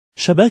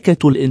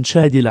شبكة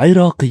الإنشاد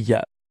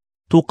العراقية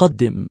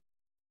تقدم.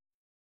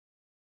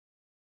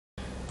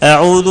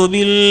 أعوذ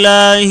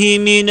بالله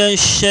من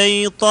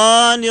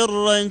الشيطان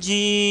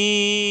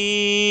الرجيم.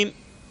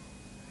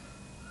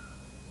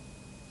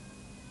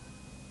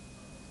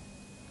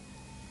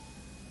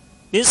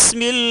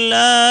 بسم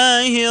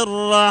الله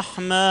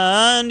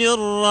الرحمن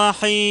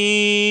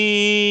الرحيم.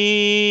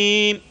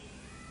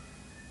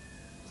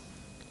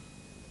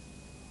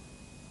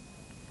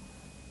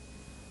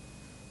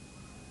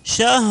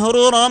 شهر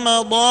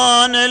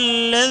رمضان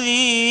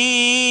الذي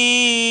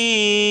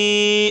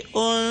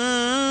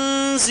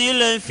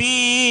أنزل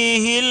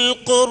فيه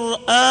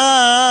القرآن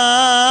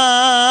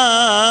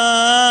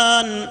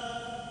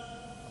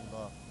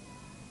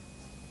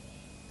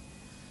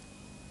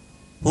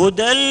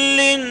هدى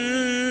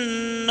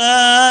للناس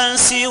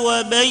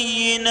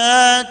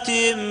وبينات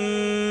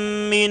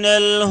من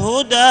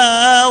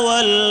الهدى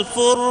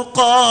والفرقان،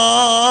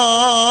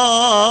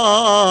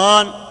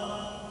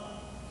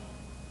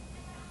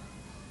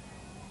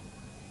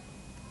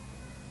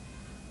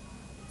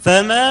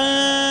 فمن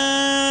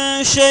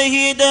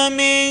شهد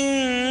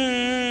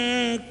منكم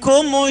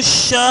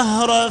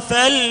الشهر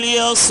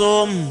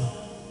فليصم،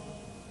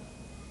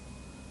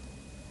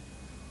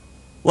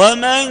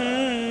 ومن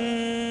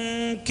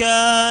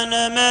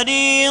كان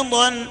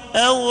مريضا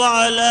أو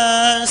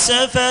على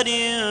سفر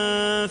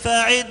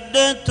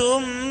فعدة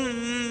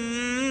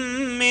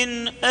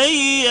من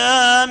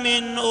أيام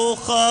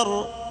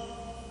أخر،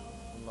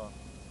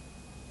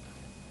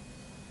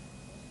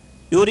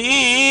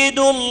 يريد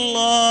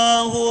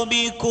الله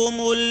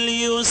بكم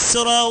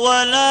اليسر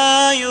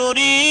ولا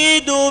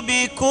يريد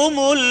بكم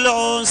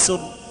العسر،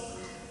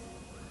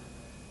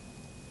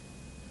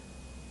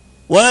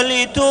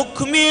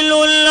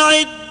 ولتكملوا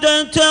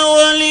العدة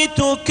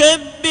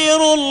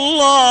ولتكبروا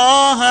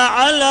الله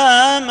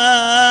على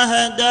ما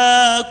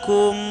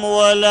هداكم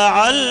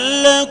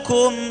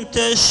ولعلكم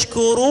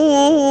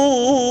تشكرون.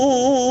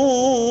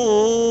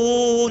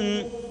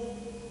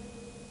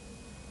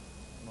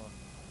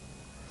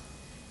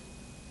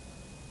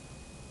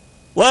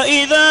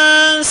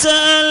 وإذا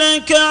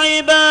سألك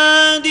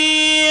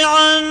عبادي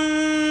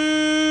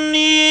عني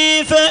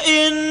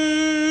فإني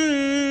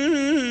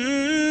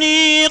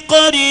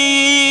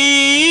قريب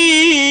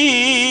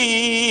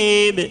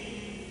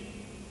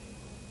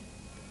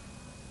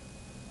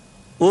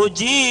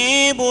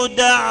أجيب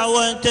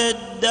دعوة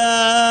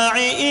الداع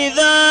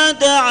إذا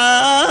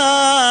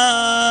دعان،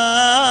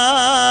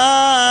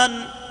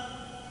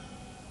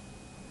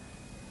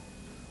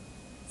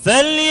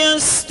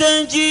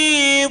 فليستجيبوا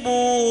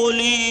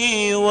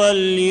لي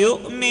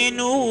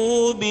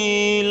وليؤمنوا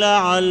بي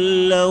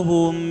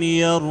لعلهم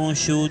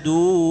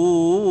يرشدون.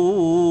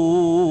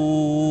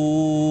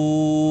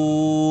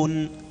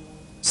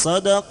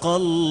 صدق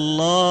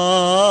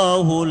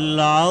الله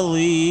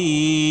العظيم.